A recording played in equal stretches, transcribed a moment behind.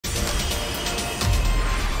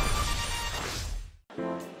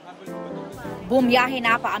Bumiyahe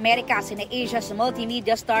na pa-Amerika sina Asia's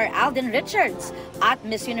Multimedia star Alden at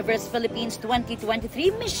Miss Universe Philippines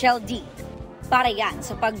 2023 Michelle D. Para yan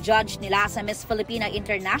sa pag-judge nila sa Miss Filipina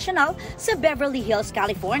International sa Beverly Hills,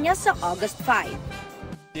 California sa August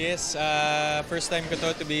 5. Yes, first time ko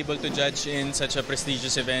to be able to judge in such a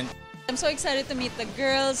prestigious event. I'm so excited to meet the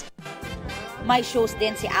girls. May shows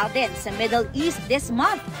din si Alden sa Middle East this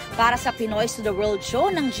month para sa Pinoys to the World show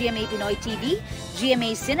ng GMA Pinoy TV,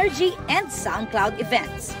 GMA Synergy, and SoundCloud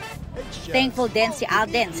events. Thankful din si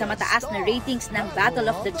Alden sa mataas na ratings ng Battle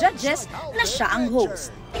of the Judges na siya ang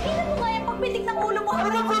host. Hindi mo kaya pagpitik ng ulo mo. Ano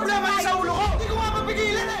bang problema sa ulo ko? Hindi ko nga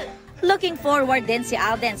mapigilan eh! Looking forward din si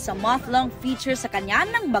Alden sa month-long feature sa kanya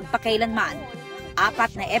ng Magpakailanman.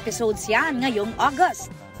 4 na episodes yan ngayong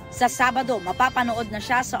August. Sa Sabado, mapapanood na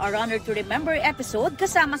siya sa A Runner to Remember episode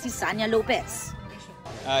kasama si Sanya Lopez.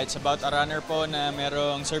 It's about a runner po na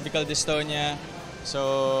merong cervical dystonia.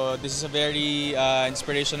 So this is a very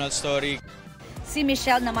inspirational story. Si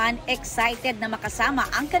Michelle naman excited na makasama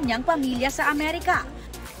ang kanyang pamilya sa Amerika.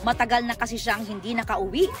 Matagal na kasi siyang hindi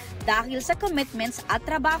nakauwi dahil sa commitments at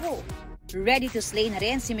trabaho. Ready to slay na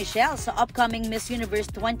rin si Michelle sa upcoming Miss Universe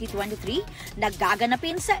 2023 na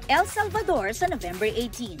gaganapin sa El Salvador sa November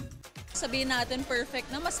 18. Sabihin natin perfect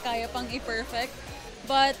na, mas kaya pang i-perfect.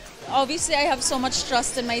 But obviously, I have so much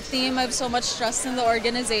trust in my team. I have so much trust in the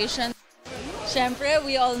organization. Siyempre,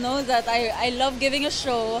 we all know that I love giving a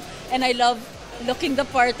show and I love looking the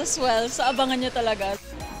part as well. So abangan nyo talaga.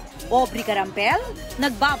 Aubrey Carampel,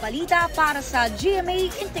 nagbabalita para sa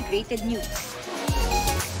GMA Integrated News.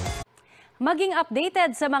 Maging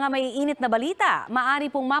updated sa mga maiinit na balita, maaari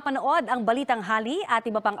pong mapanood ang Balitang Hali at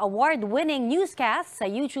iba pang award-winning newscast sa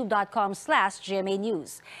youtube.com/GMA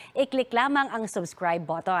News. I-click lamang ang subscribe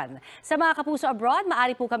button. Sa mga kapuso abroad,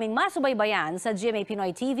 maaari po kaming masubaybayan sa GMA Pinoy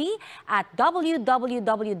TV at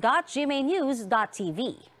www.gmanews.tv.